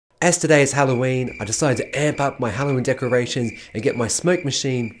As today is Halloween, I decided to amp up my Halloween decorations and get my smoke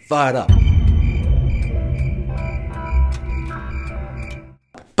machine fired up.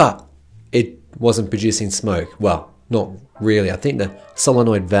 But it wasn't producing smoke. Well, not really. I think the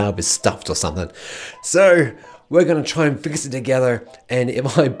solenoid valve is stuffed or something. So we're going to try and fix it together, and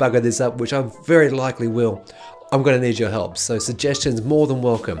if I bugger this up, which I very likely will, I'm going to need your help. So suggestions more than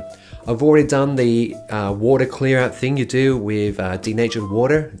welcome. I've already done the water clear out thing you do with denatured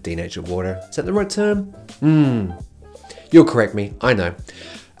water. Denatured water, is that the right term? You'll correct me, I know.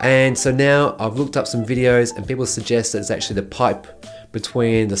 And so now I've looked up some videos and people suggest that it's actually the pipe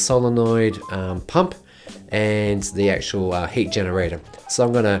between the solenoid pump and the actual heat generator. So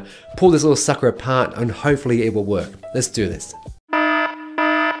I'm gonna pull this little sucker apart and hopefully it will work. Let's do this.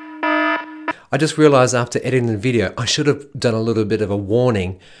 I just realized after editing the video, I should have done a little bit of a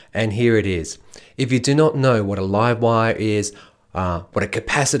warning, and here it is. If you do not know what a live wire is, what a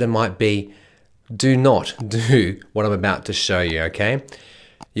capacitor might be, do not do what I'm about to show you, okay?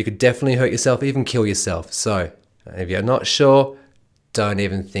 You could definitely hurt yourself, even kill yourself. So if you're not sure, don't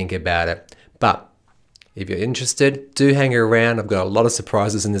even think about it. But if you're interested, do hang around. I've got a lot of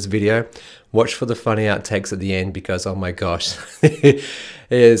surprises in this video. Watch for the funny outtakes at the end because, oh my gosh, it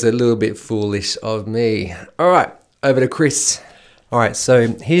is a little bit foolish of me. All right, over to Chris. All right, so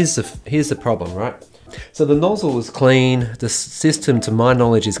here's the problem, right? So the nozzle is clean. The system, to my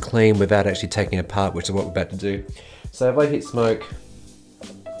knowledge, is clean without actually taking it apart, which is what we're about to do. So if I hit smoke,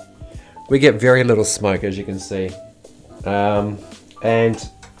 we get very little smoke, as you can see. And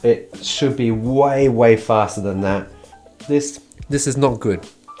it should be way faster than that. This is not good.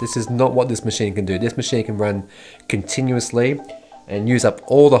 This is not what this machine can do. This machine can run continuously and use up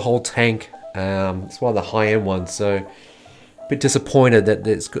all the whole tank. It's one of the high-end ones, so a bit disappointed that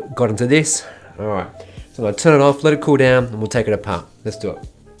it's got into this. All right, so I'm gonna turn it off, let it cool down, and we'll take it apart. Let's do it.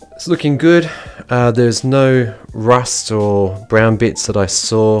 It's looking good. There's no rust or brown bits that I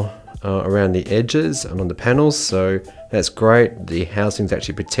saw around the edges and on the panels, so that's great. The housing's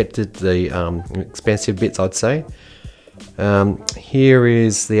actually protected the expensive bits, I'd say. Here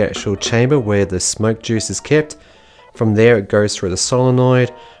is the actual chamber where the smoke juice is kept. From there it goes through the solenoid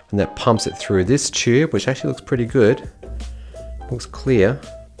and that pumps it through this tube, which actually looks pretty good. Looks clear.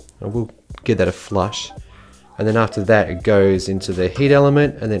 I will give that a flush. And then after that it goes into the heat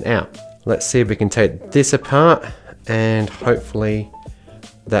element and then out. Let's see if we can take this apart, and hopefully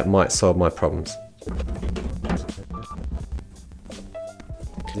that might solve my problems.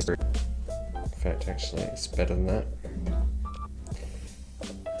 In fact, actually, it's better than that.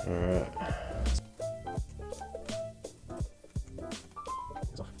 Alright.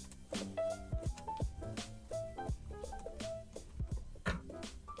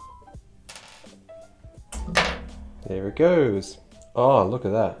 There it goes. Oh, look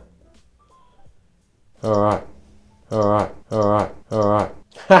at that. Alright. Alright. Alright. Alright.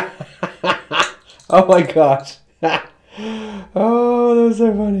 Oh my gosh. Oh, that was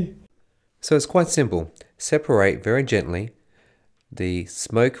so funny. So it's quite simple. Separate very gently the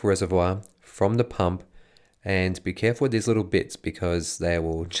smoke reservoir from the pump, and be careful with these little bits because they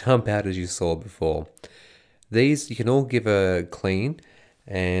will jump out, as you saw before. These you can all give a clean,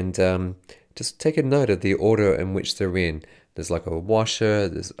 and just take a note of the order in which they're in. There's like a washer,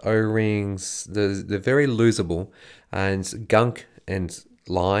 there's O-rings, they're very losable, and gunk and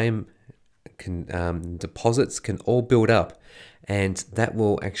lime deposits can all build up, and that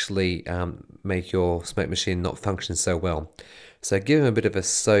will actually make your smoke machine not function so well. So give them a bit of a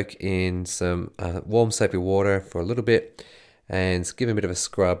soak in some warm soapy water for a little bit, and give them a bit of a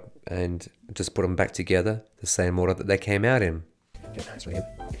scrub, and just put them back together the same order that they came out in. Can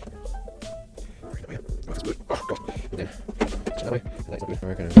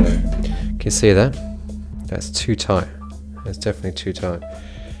you see that? That's too tight. That's definitely too tight.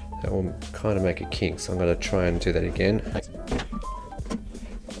 That will kind of make a kink, so I'm going to try and do that again.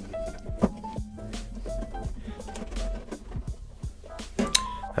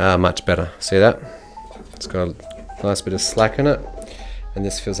 Much better. See that? It's got a nice bit of slack in it, and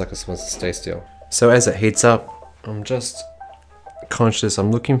this feels like it wants to stay still. So as it heats up, I'm just conscious,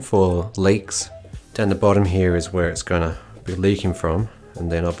 I'm looking for leaks. Down the bottom here is where it's going to be leaking from,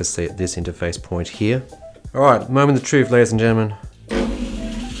 and then obviously at this interface point here. Alright, moment of truth, ladies and gentlemen.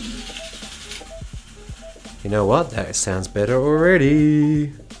 You know what? That sounds better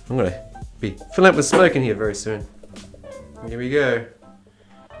already. I'm going to be filling up with smoke in here very soon. Here we go.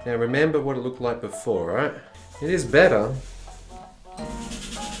 Now remember what it looked like before, right? It is better.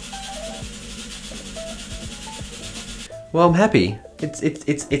 Well, I'm happy.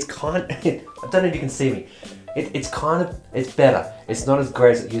 It's kind. I don't know if you can see me. it's kind of, it's better. It's not as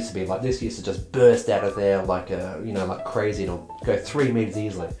great as it used to be. Like this used to just burst out of there like you know, like crazy, and it'll go 3 meters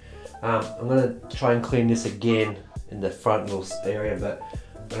easily. I'm gonna try and clean this again in the front little area, but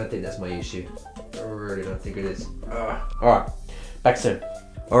I don't think that's my issue. I really don't think it is. Alright, back soon.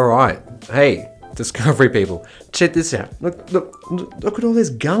 Alright, hey, Discovery people, check this out. Look at all this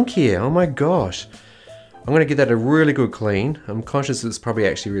gunk here. Oh my gosh. I'm gonna give that a really good clean. I'm conscious it's probably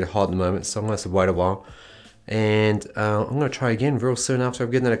actually really hot at the moment, so I'm gonna have to wait a while. And I'm gonna try again real soon after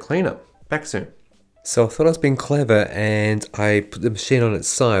I've given that a clean up. Back soon. So I thought I was being clever and I put the machine on its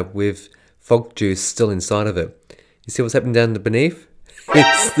side with fog juice still inside of it. You see what's happening down beneath?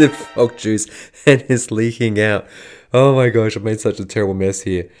 It's the fog juice and it's leaking out. Oh my gosh, I've made such a terrible mess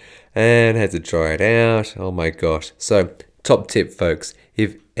here. And had to dry it out. Oh my gosh. So, top tip folks,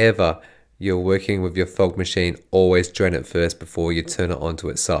 if ever you're working with your fog machine, always drain it first before you turn it onto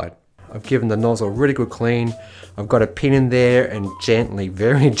its side. I've given the nozzle a really good clean. I've got a pin in there and gently,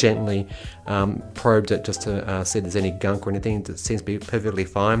 very gently probed it just to see if there's any gunk or anything. It seems to be perfectly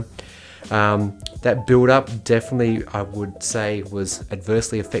fine. That build up definitely, I would say, was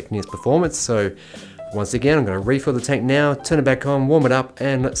adversely affecting its performance. So once again, I'm going to refill the tank now, turn it back on, warm it up,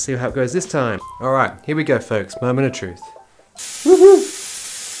 and let's see how it goes this time. All right, here we go folks, moment of truth. Woohoo!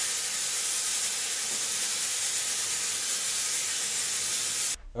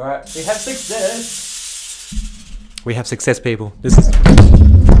 All right, we have success. We have success, people. This is...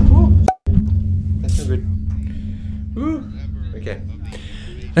 Ooh, that's no good. Ooh. Okay.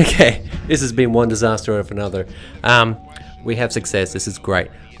 Okay, this has been one disaster after another. We have success, this is great.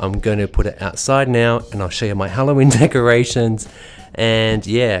 I'm going to put it outside now and I'll show you my Halloween decorations. And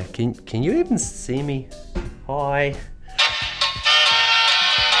yeah, can you even see me? Hi.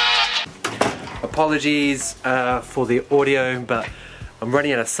 Apologies for the audio, but I'm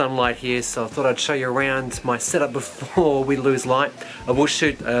running out of sunlight here, so I thought I'd show you around my setup before we lose light. I will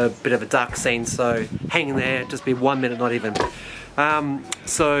shoot a bit of a dark scene, so hang in there, just be 1 minute, not even.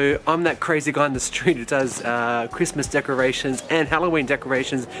 So I'm that crazy guy in the street who does Christmas decorations and Halloween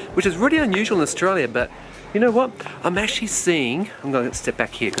decorations, which is really unusual in Australia, but you know what? I'm actually seeing, I'm going to step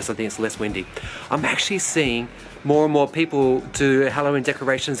back here because I think it's less windy. I'm actually seeing more and more people do Halloween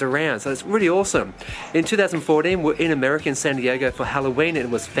decorations around, so it's really awesome. In 2014, we're in America, in San Diego for Halloween, and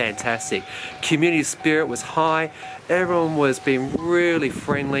it was fantastic. Community spirit was high, everyone was being really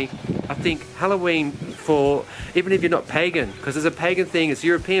friendly. I think Halloween, for even if you're not pagan, because it's a pagan thing, it's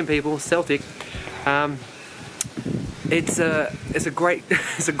European people, Celtic, it's a great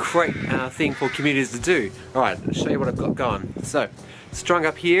thing for communities to do. All right, I'll show you what I've got going. So, strung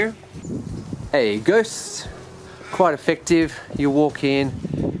up here, a ghost. Quite effective. You walk in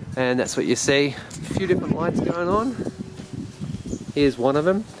and that's what you see. A few different lights going on. Here's one of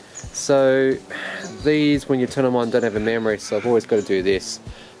them. So these, when you turn them on, don't have a memory, so I've always got to do this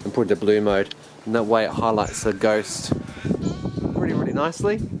and put it to blue mode, and that way it highlights the ghost really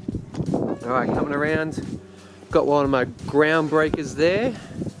nicely. Alright, coming around, got one of my ground breakers there.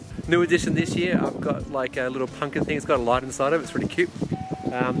 New addition this year, I've got like a little pumpkin thing. It's got a light inside of it, it's really cute.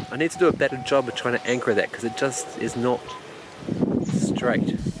 I need to do a better job of trying to anchor that because it just is not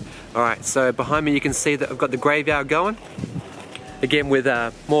straight. Alright, so behind me you can see that I've got the graveyard going. Again with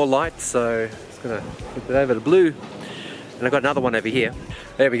more light, so just gonna flip it over to blue. And I've got another one over here.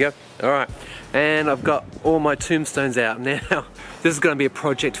 There we go. Alright, and I've got all my tombstones out now. This is going to be a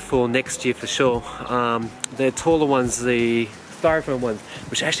project for next year for sure. The taller ones, the styrofoam ones,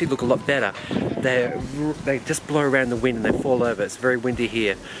 which actually look a lot better, they just blow around the wind and they fall over. It's very windy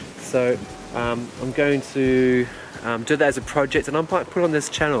here, so I'm going to do that as a project, and I might put it on this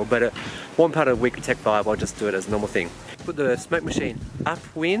channel, but one part of Weekly Tech Vibe I'll just do it as a normal thing. Put the smoke machine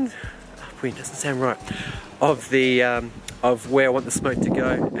upwind doesn't sound right, of the of where I want the smoke to go,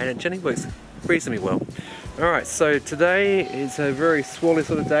 and it generally works reasonably well. Alright, so today is a very squally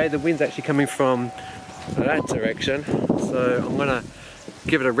sort of day. The wind's actually coming from that direction, so I'm gonna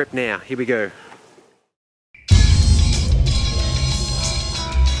give it a rip now. Here we go.